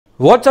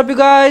What's up you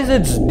guys,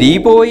 it's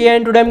Deep over here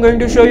and today I'm going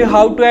to show you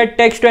how to add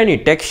text to any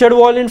textured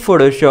wall in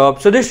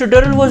Photoshop. So this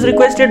tutorial was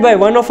requested by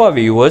one of our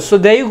viewers, so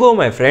there you go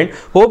my friend.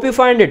 Hope you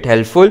find it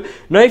helpful.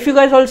 Now if you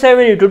guys also have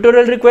any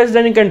tutorial requests,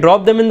 then you can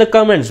drop them in the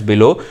comments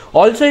below.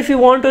 Also if you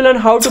want to learn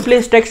how to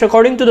place text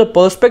according to the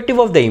perspective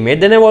of the image,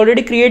 then I've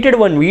already created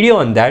one video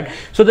on that.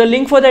 So the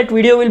link for that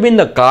video will be in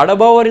the card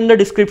above or in the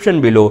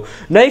description below.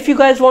 Now if you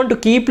guys want to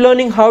keep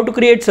learning how to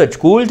create such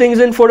cool things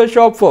in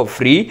Photoshop for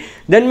free,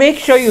 then make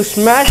sure you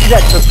smash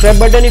that subscribe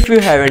button if you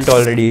haven't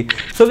already.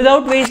 So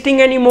without wasting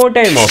any more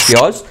time of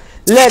yours,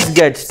 let's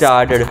get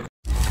started.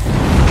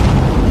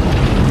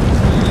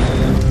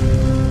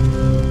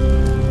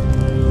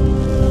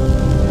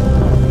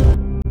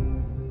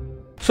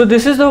 So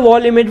this is the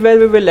wall image where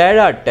we will add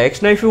our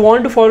text. Now if you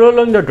want to follow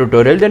along the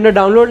tutorial, then the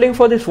download link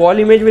for this wall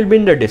image will be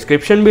in the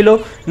description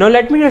below. Now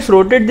let me just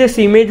rotate this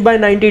image by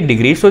 90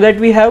 degrees so that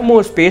we have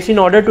more space in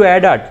order to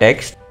add our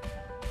text.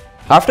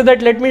 After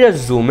that, let me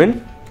just zoom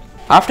in.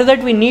 After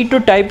that, we need to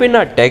type in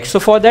our text, so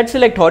for that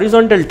select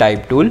horizontal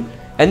type tool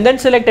and then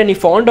select any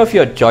font of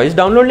your choice.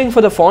 Download link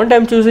for the font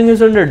I'm choosing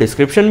is in the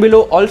description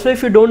below. Also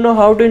if you don't know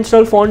how to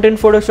install font in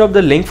Photoshop,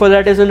 the link for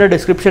that is in the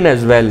description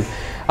as well.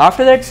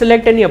 After that,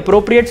 select any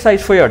appropriate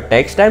size for your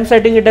text. I'm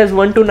setting it as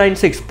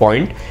 1296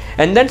 point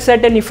and then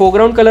set any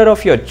foreground color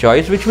of your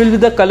choice, which will be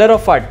the color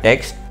of our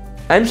text.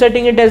 I'm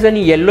setting it as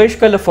any yellowish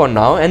color for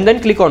now and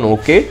then click on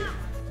OK.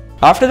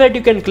 After that,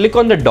 you can click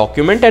on the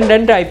document and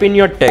then type in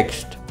your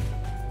text.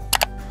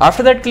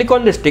 After that, click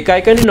on the stick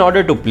icon in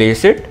order to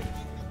place it.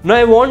 Now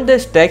I want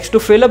this text to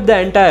fill up the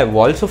entire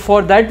wall, so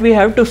for that we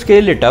have to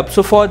scale it up.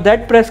 So for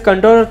that, press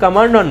Ctrl or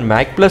Command on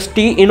Mac plus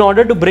T in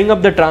order to bring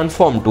up the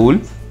transform tool,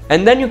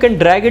 and then you can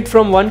drag it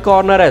from one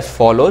corner as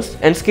follows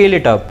and scale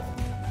it up.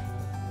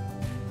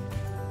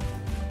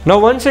 Now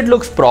once it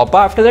looks proper,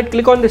 after that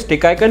click on the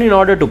stick icon in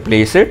order to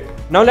place it.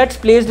 Now let's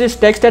place this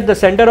text at the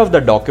center of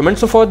the document.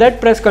 So for that,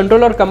 press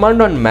Ctrl or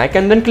Command on Mac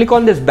and then click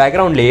on this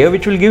background layer,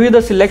 which will give you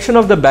the selection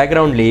of the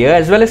background layer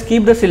as well as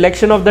keep the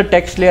selection of the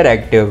text layer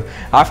active.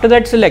 After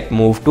that, select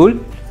Move tool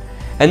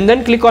and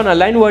then click on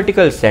Align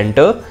Vertical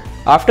Center.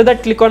 After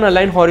that, click on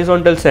Align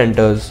Horizontal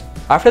Centers.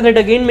 After that,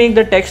 again make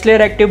the text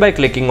layer active by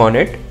clicking on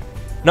it.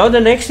 Now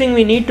the next thing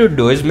we need to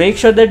do is make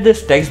sure that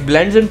this text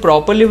blends in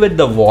properly with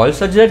the wall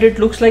such that it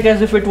looks like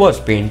as if it was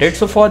painted.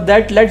 So for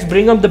that, let's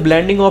bring up the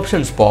blending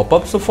options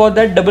pop-up. So for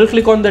that, double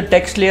click on the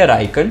text layer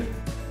icon,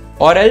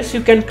 or else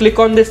you can click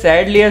on this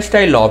add layer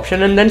style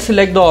option and then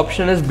select the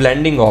option as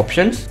blending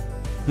options.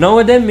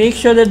 Now then, make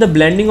sure that the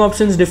blending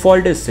options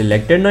default is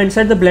selected. Now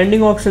inside the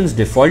blending options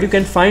default, you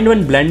can find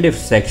one blend if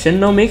section.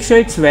 Now make sure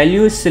its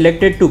value is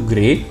selected to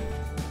gray.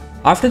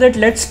 After that,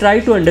 let's try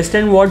to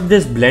understand what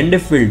this blend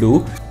if will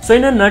do. So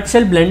in a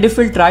nutshell, blend if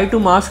will try to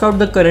mask out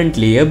the current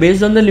layer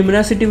based on the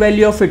luminosity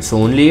value of its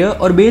own layer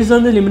or based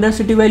on the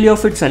luminosity value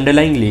of its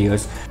underlying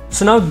layers.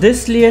 So now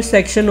this layer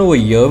section over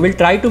here will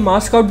try to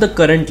mask out the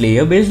current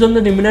layer based on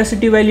the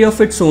luminosity value of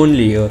its own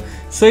layer.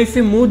 So if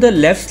we move the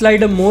left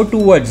slider more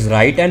towards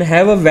right and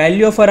have a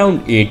value of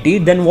around 80,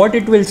 then what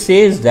it will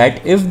say is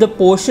that if the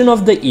portion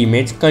of the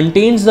image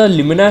contains the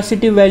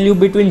luminosity value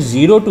between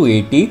 0 to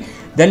 80,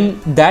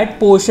 then that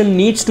portion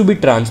needs to be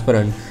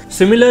transparent.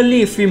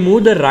 Similarly, if we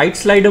move the right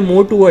slider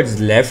more towards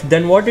left,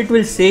 then what it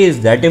will say is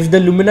that if the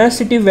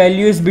luminosity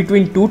value is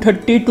between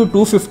 230 to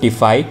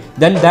 255,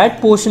 then that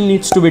portion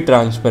needs to be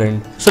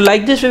transparent. So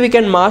like this way we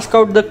can mask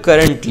out the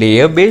current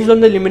layer based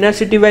on the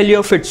luminosity value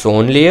of its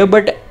own layer.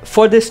 But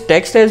for this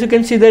text, as you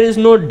can see, there is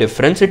no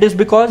difference. It is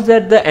because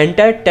that the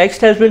entire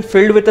text has been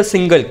filled with a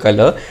single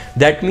color.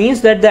 That means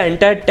that the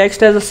entire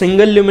text has a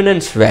single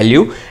luminance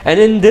value,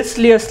 and in this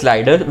layer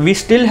slider we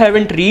still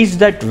haven't reached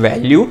that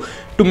value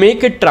to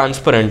make it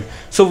transparent.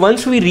 So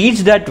once we reach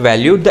that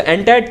value, the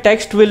entire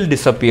text will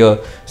disappear.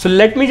 So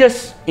let me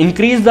just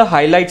increase the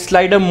highlight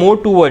slider more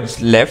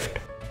towards left.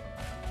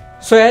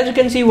 So as you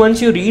can see,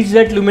 once you reach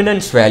that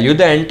luminance value,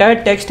 the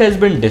entire text has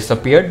been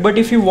disappeared. But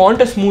if you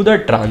want a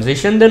smoother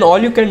transition, then all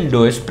you can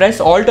do is press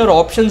Alt or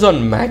Options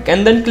on Mac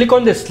and then click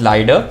on the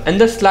slider,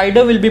 and the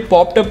slider will be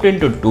popped up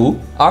into two.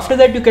 After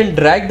that, you can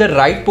drag the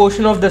right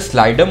portion of the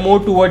slider more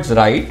towards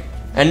right,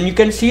 and you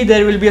can see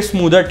there will be a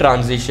smoother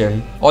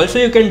transition. Also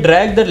you can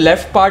drag the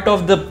left part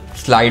of the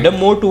slider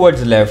more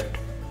towards left.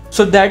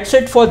 So that's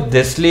it for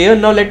this layer.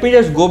 Now let me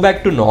just go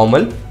back to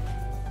normal.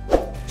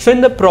 So in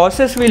the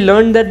process, we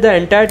learned that the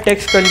entire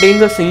text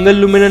contains a single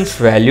luminance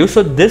value.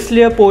 So this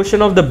layer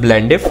portion of the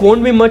blend if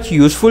won't be much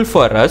useful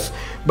for us.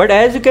 But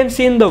as you can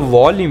see in the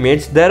wall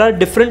image, there are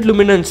different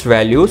luminance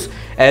values,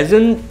 as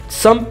in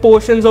some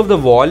portions of the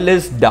wall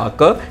is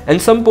darker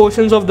and some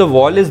portions of the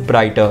wall is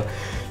brighter.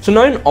 So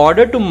now in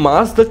order to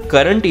mask the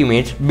current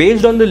image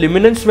based on the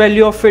luminance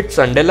value of its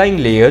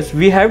underlying layers,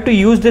 we have to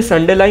use this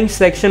underlying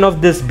section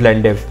of this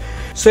blend if.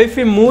 So if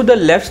we move the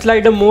left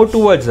slider more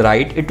towards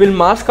right, it will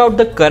mask out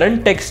the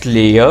current text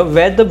layer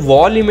where the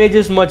wall image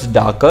is much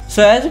darker.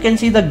 So as you can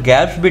see, the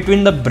gaps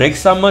between the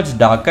bricks are much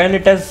darker and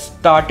it has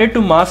started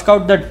to mask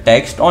out the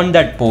text on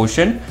that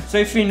portion. So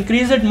if we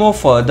increase it more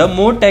further,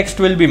 more text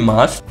will be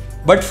masked.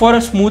 But for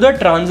a smoother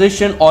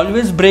transition,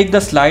 always break the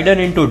slider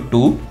into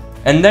two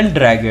and then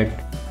drag it.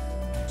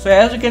 So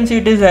as you can see,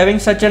 it is having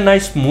such a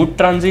nice smooth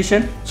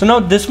transition. So now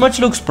this much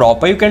looks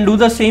proper. You can do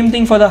the same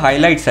thing for the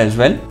highlights as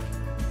well.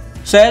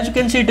 So as you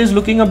can see, it is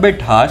looking a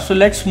bit harsh. So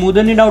let's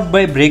smoothen it out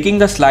by breaking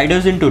the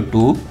sliders into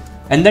two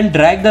and then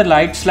drag the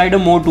light slider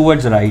more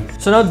towards right.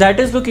 So now that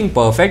is looking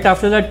perfect.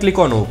 After that, click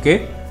on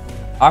OK.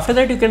 After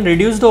that, you can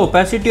reduce the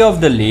opacity of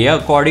the layer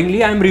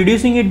accordingly. I am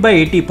reducing it by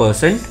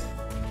 80%.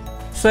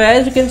 So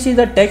as you can see,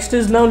 the text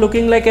is now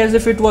looking like as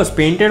if it was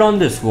painted on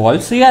this wall.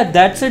 So yeah,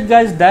 that's it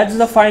guys, that's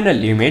the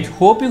final image.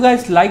 Hope you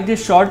guys like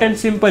this short and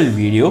simple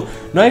video.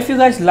 Now if you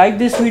guys like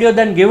this video,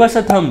 then give us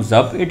a thumbs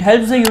up. It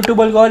helps the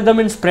YouTube algorithm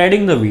in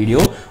spreading the video.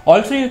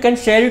 Also you can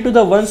share it to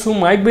the ones who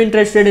might be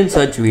interested in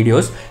such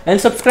videos, and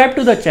subscribe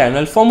to the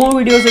channel for more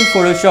videos in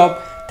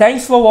Photoshop.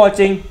 Thanks for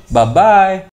watching. Bye bye.